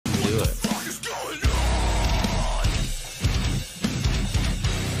do it.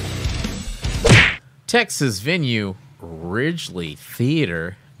 Texas venue Ridglea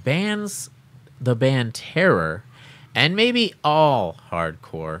Theater bans the band Terror and maybe all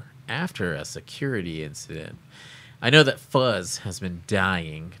hardcore after a security incident. I know that Fuzz has been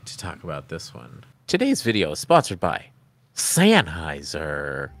dying to talk about this one. Today's video is sponsored by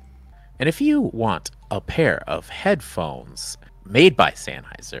Sennheiser. And if you want a pair of headphones made by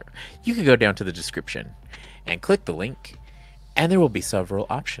Sennheiser, you can go down to the description and click the link, and there will be several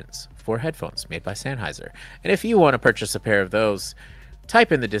options for headphones made by Sennheiser. And if you want to purchase a pair of those,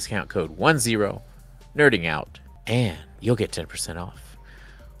 type in the discount code 10nerdingout, and you'll get 10% off.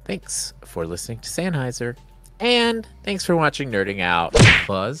 Thanks for listening to Sennheiser, and thanks for watching Nerding Out.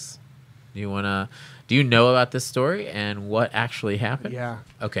 Fuzz, do you know about this story and what actually happened? Yeah.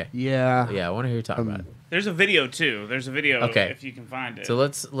 Okay. Yeah. Yeah, I want to hear you talk about it. There's a video too. There's a video if you can find it. So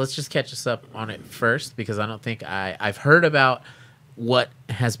let's just catch us up on it first, because I don't think I've heard about what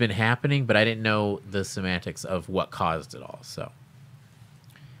has been happening, but I didn't know the semantics of what caused it all.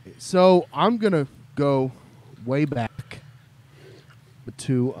 So I'm gonna go way back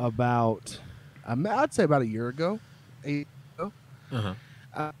to about I'd say about a year ago, 8 years ago.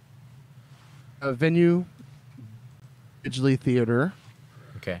 A venue, Ridglea Theater.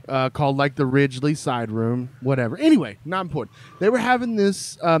 Okay. Called like the Ridglea Side Room, whatever. Anyway, not important. They were having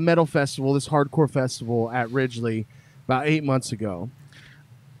this metal festival, this hardcore festival at Ridglea about 8 months ago.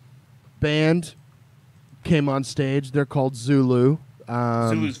 Band came on stage. They're called Zulu.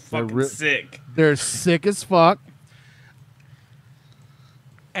 Zulu's fucking sick. They're sick as fuck.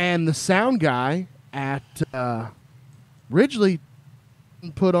 And the sound guy at Ridglea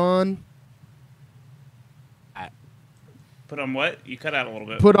put on what? You cut out a little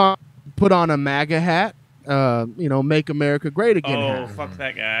bit. Put on a MAGA hat. Make America Great Again hat. Oh, fuck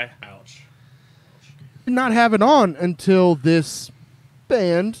that guy. Ouch. Did not have it on until this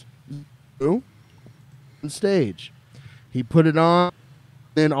band on stage. He put it on,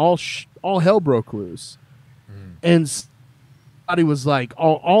 then all hell broke loose. And somebody was like,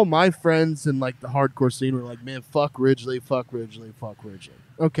 all my friends in like the hardcore scene were like, man, fuck Ridglea, fuck Ridglea, fuck Ridglea.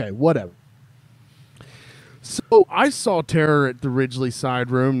 Okay, whatever. So I saw Terror at the Ridglea Side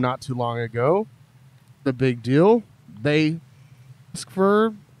Room not too long ago. The big deal. They ask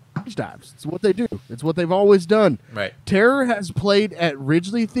for stage dives. It's what they do. It's what they've always done. Right. Terror has played at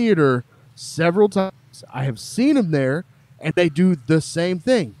Ridglea Theater several times. I have seen them there, and they do the same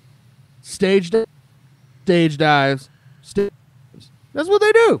thing. Stage dives. That's what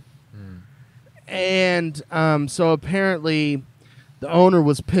they do. And so apparently the owner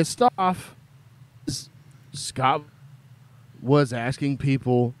was pissed off. Scott was asking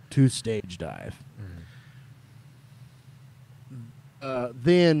people to stage dive.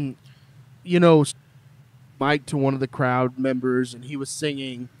 Then, mic to one of the crowd members, and he was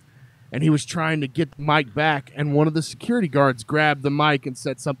singing, and he was trying to get the mic back, and one of the security guards grabbed the mic and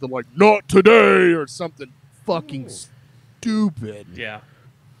said something like, "Not today," or something fucking stupid. Yeah.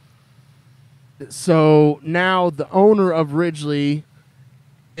 So now the owner of Ridglea,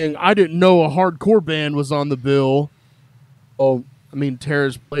 and I didn't know a hardcore band was on the bill. Oh, I mean,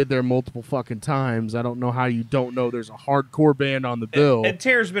 Terror's played there multiple fucking times. I don't know how you don't know there's a hardcore band on the bill. And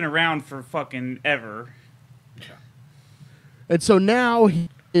Terror's been around for fucking ever. And so now he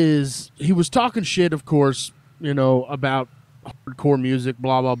was talking shit, of course, about hardcore music,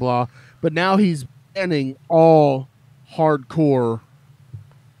 blah, blah, blah. But now he's banning all hardcore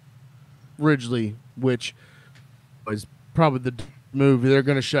Ridglea, which is probably the move. They're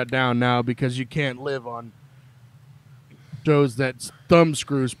going to shut down now because you can't live on shows that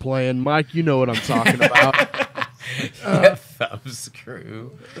Thumbscrew's playing. Mike, you know what I'm talking about.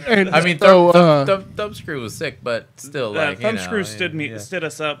 Thumbscrew. And I mean, so, Thumbscrew was sick, but still, like, Thumbscrew stood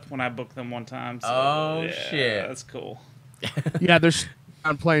us up when I booked them one time. So, shit, that's cool. Yeah, they're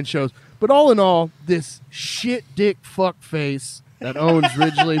playing shows, but all in all, this shit dick fuck face that owns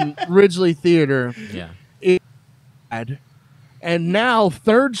Ridglea Theater, is bad. And now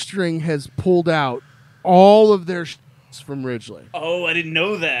Third String has pulled out all of their from Ridglea. Oh, I didn't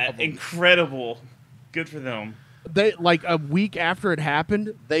know that. Incredible. Good for them. They, like, a week after it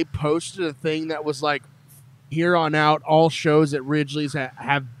happened, they posted a thing that was like, here on out, all shows at Ridgley's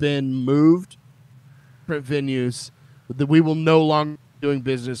have been moved to venues. That we will no longer be doing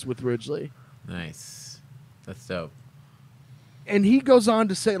business with Ridglea. Nice. That's dope. And he goes on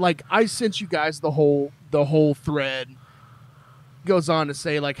to say, like, I sent you guys the whole thread. He goes on to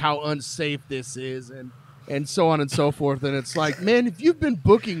say, like, how unsafe this is and so on and so forth. And it's like, man, if you've been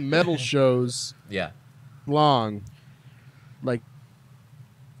booking metal shows long, like,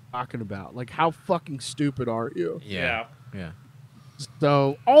 talking about? Like, how fucking stupid are you? Yeah. Yeah.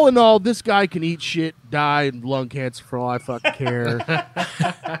 So, all in all, this guy can eat shit, die, and lung cancer for all I fucking care.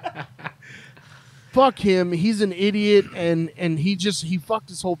 Fuck him. He's an idiot, and he fucked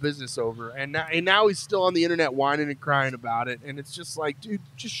his whole business over. And now he's still on the internet whining and crying about it. And it's just like, dude,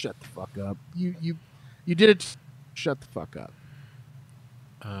 just shut the fuck up. You did it. Shut the fuck up.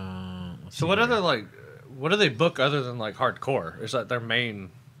 So what other what do they book other than like hardcore? Is that their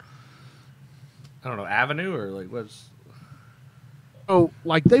main? I don't know, avenue or like what's? Oh,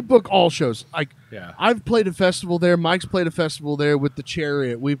 like they book all shows. Like, Yeah. I've played a festival there. Mike's played a festival there with the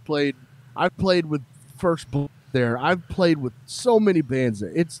Chariot. I've played with First Blood there. I've played with so many bands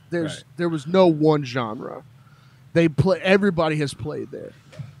there. There was no one genre. Everybody has played there.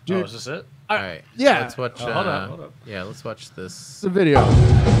 Dude, Oh, is this it? All right. yeah. Let's watch. Oh, hold up. Yeah, let's watch this. It's a video.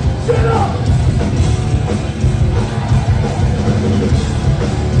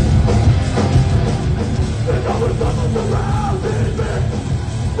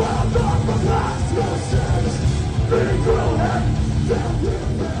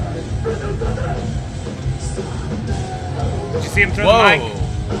 Did you see him throw Whoa! the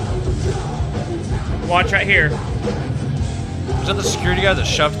mic? Watch right here. Was that the security guy that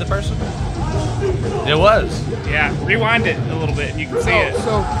shoved the person? It was. Yeah, rewind it a little bit and you can see it.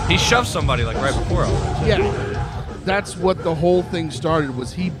 So He shoved somebody like right before all this. yeah, that's what the whole thing started.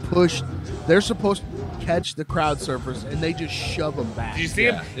 Was he pushed? They're supposed to catch the crowd surfers, and they just shove them back. Did you see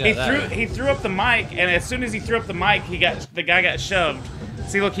Yeah, him? yeah, He threw up the mic, and as soon as he threw up the mic, the guy got shoved.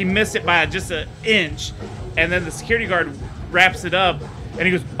 See, look, he missed it by just an inch, and then the security guard wraps it up, and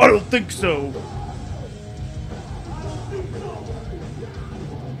he goes, "I don't think so."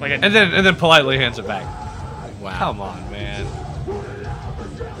 Like, And then politely hands it back. Wow. Come on, man.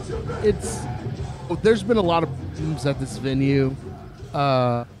 There's been a lot of problems at this venue.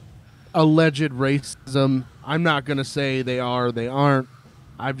 Alleged racism. I'm not gonna say they are or they aren't.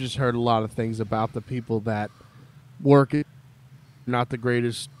 I've just heard a lot of things about the people that work it. Not the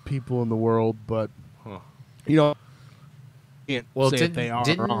greatest people in the world, but you know, can't say if they are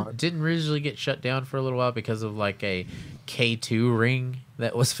or aren't. Didn't originally get shut down for a little while because of like a K2 ring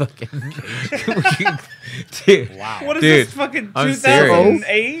that was fucking. Dude, Wow. what is Dude, this fucking I'm serious.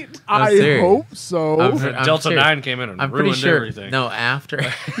 2008? I'm I serious. hope so. I'm Delta serious. 9 came in and I'm pretty ruined sure. everything. No, after.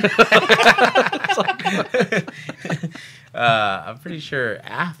 I'm pretty sure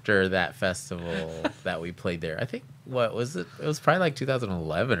after that festival that we played there. I think what was it? It was probably like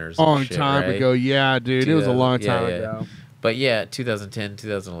 2011 or something. long time ago. Yeah, dude. It was a long time ago. But yeah, 2010,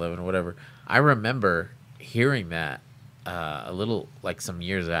 2011, whatever. I remember hearing that a little, like some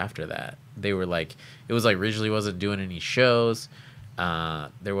years after that. They were like, it was like Ridglea wasn't doing any shows.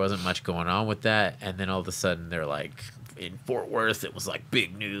 There wasn't much going on with that. And then all of a sudden they're like, in Fort Worth, it was like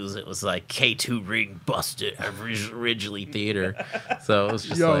big news. It was like K2 ring busted at Ridglea Theater. So it was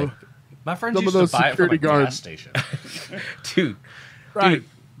just like, My friends Some used of those to buy it from a security guards. gas station. dude, Right.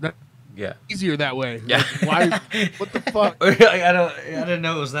 That, yeah. easier that way. Yeah. Like, why? What the fuck? I didn't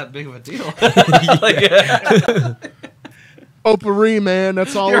know it was that big of a deal. Like, Potpourri, man.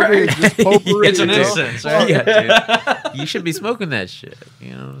 That's all You're it is. Just potpourri. it's an you know? incense, right? Yeah, dude. You should be smoking that shit.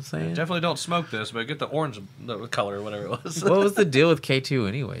 You know what I'm saying? Definitely don't smoke this, but get the orange color or whatever it was. What was the deal with K2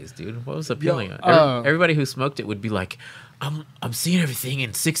 anyways, dude? What was appealing? Yo, Everybody who smoked it would be like, I'm seeing everything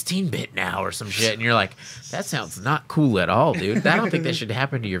in 16-bit now or some shit. And you're like, that sounds not cool at all, dude. I don't think that should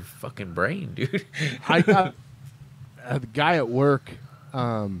happen to your fucking brain, dude. I got the guy at work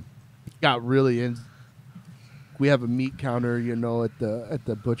got really in. We have a meat counter, you know, at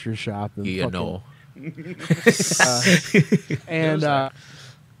the butcher shop. And You fucking- know. and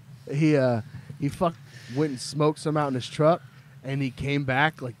he went and smoked some out in his truck, and he came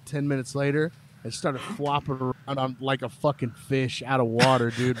back like 10 minutes later and started flopping around on like a fucking fish out of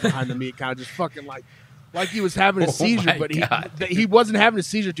water, dude, behind the meat counter, just fucking like he was having a seizure, my but God, he wasn't having a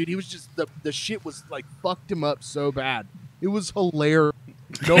seizure, dude. He was just the shit was like fucked him up so bad. It was hilarious.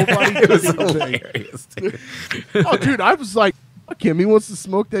 Nobody It was did anything. hilarious, dude. Oh, dude, I was like, fuck him. He wants to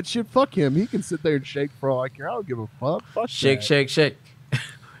smoke that shit. Fuck him. He can sit there and shake for all I care. I don't give a fuck. Fuck Shake, that. shake, shake.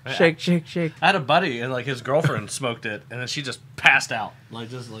 Shake, shake, shake. I had a buddy and like his girlfriend smoked it, and then she just passed out, like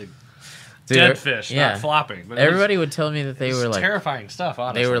just like Dude, dead fish, yeah. not flopping. But it Everybody would tell me that they was were like, terrifying stuff.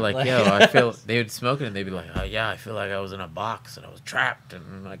 Honestly, they were like, yo, I feel. They would smoke it and they'd be like, oh yeah, I feel like I was in a box and I was trapped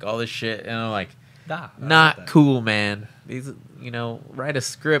and like all this shit. And I'm like, nah, not cool, man. These, you know, write a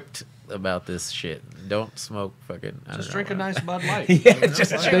script about this shit. Don't smoke fucking. I Just don't drink a know. nice Bud Light. Yeah,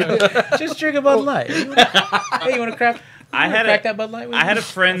 just drink a Bud Light. Hey, you want to craft I had crack that Bud Light with I had me? a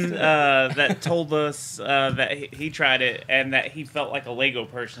friend that told us that he tried it and that he felt like a Lego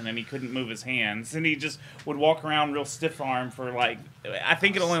person and he couldn't move his hands and he just would walk around real stiff arm for like I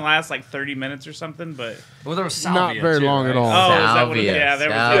think it only lasts like 30 minutes or something. But Well, there was salvia. Not very too, long right? at all. oh, is that what it, Salvia. yeah, there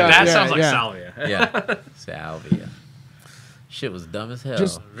was Salvia. That Yeah, sounds like yeah. salvia. Yeah, salvia. Shit was dumb as hell.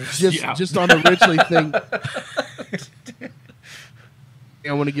 Just on the Ridglea thing.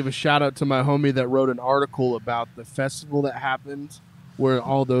 I want to give a shout out to my homie that wrote an article about the festival that happened, where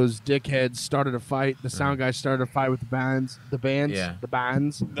all those dickheads started a fight. The sound guys started a fight with the bands. Yeah. The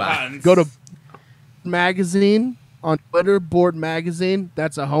bands. Bonds. Go to magazine on Twitter, Board Magazine.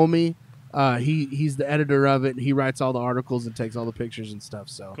 That's a homie. He's the editor of it. And he writes all the articles and takes all the pictures and stuff.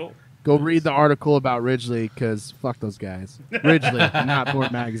 So Cool. go read the article about Ridglea because fuck those guys. Ridglea, not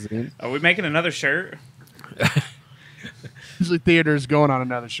Board Magazine. Are we making another shirt? Ridglea Theater's going on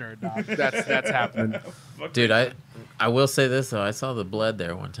another shirt, dog. That's happening. Dude, I will say this though. I saw the blood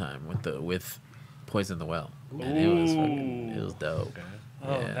there one time with Poison the Well, and it was dope.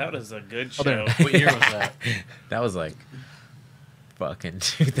 Oh, Yeah. that was a good Oh, there. show. What year was that? That was like fucking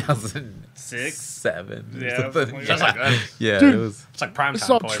 2007. Six? Yeah, Yeah, something. like That's like Yeah, Dude. it was. it's like prime I time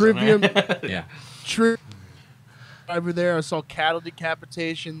saw poison, Trivium. Yeah, Over there, I saw Cattle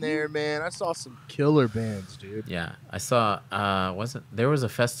Decapitation there, man. I saw some killer bands, dude. yeah. I saw. There was a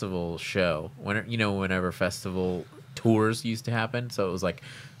festival show whenever festival tours used to happen. So it was like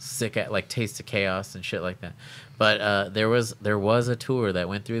sick at like Taste of Chaos and shit like that. But there was a tour that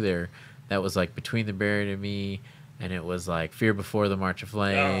went through there that was like Between the Buried and Me, and it was like Fear Before the March of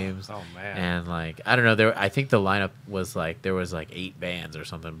Flames. Oh, man. And like I don't know, I think the lineup was like there was like 8 bands or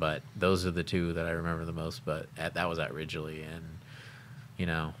something, but those are the 2 that I remember the most. But that was at Ridglea, and you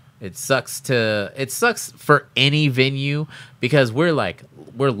know it sucks for any venue because we're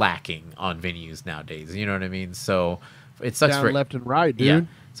lacking on venues nowadays. You know what I mean? So it sucks Down for left and right, dude. yeah.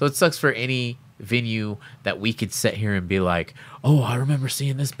 So it sucks for any venue that we could sit here and be like, oh, I remember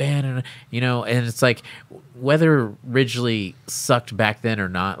seeing this band, and and it's like whether Ridglea sucked back then or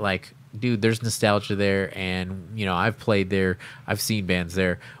not, like, dude, there's nostalgia there, and I've played there, I've seen bands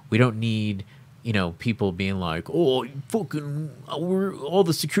there. We don't need people being like, oh, fucking, all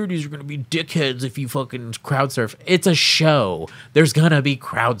the securities are gonna be dickheads if you fucking crowd surf. It's a show. There's gonna be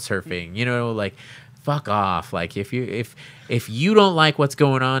crowd surfing. Like, fuck off. Like, if you don't like what's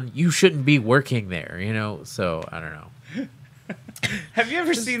going on, you shouldn't be working there. So I don't know. Have you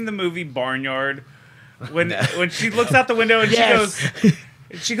ever seen the movie Barnyard? When she looks out the window and Yes.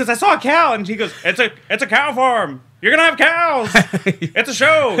 she goes, I saw a cow, and she goes, it's a cow farm. You're gonna have cows. It's a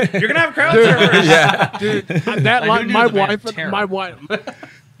show. You're gonna have crowd surfers. Yeah, Dude, Like, who knew the band my wife,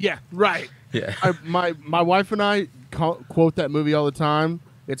 yeah, right. yeah. My wife and I quote that movie all the time.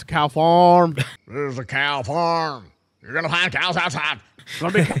 It's a cow farm. There's a cow farm. You're gonna find cows outside.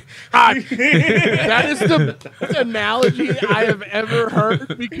 That is the best analogy I have ever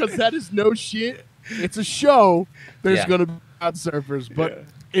heard because that is no shit. It's a show. There's Yeah. gonna be crowd surfers, but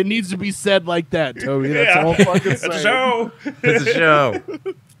it needs to be said like that, Toby. That's all I'm fucking It's saying. a show. It's a show.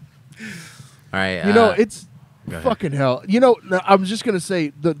 All right. It's go ahead. fucking hell. I was just gonna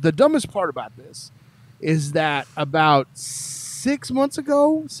say the dumbest part about this is that about 7 months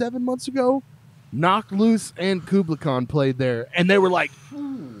ago, Knock Loose and Kubla Khan played there, and they were like,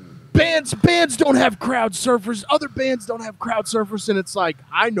 bands don't have crowd surfers. Other bands don't have crowd surfers, and it's like,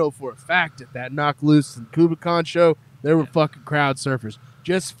 I know for a fact at that Knock Loose and Kubla Khan show, there were fucking crowd surfers.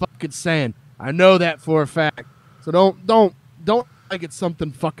 Just fucking saying, I know that for a fact. So don't like it's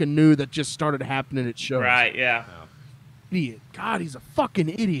something fucking new that just started happening at shows. Right, yeah. Idiot. God, he's a fucking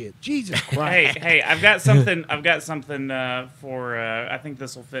idiot. Jesus Christ. Hey, I've got something for I think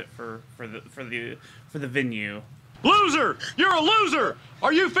this will fit for the venue. Loser! You're a loser!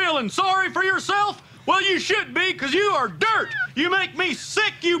 Are you feeling sorry for yourself? Well, you should be, because you are dirt! You make me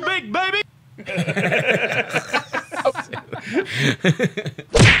sick, you big baby!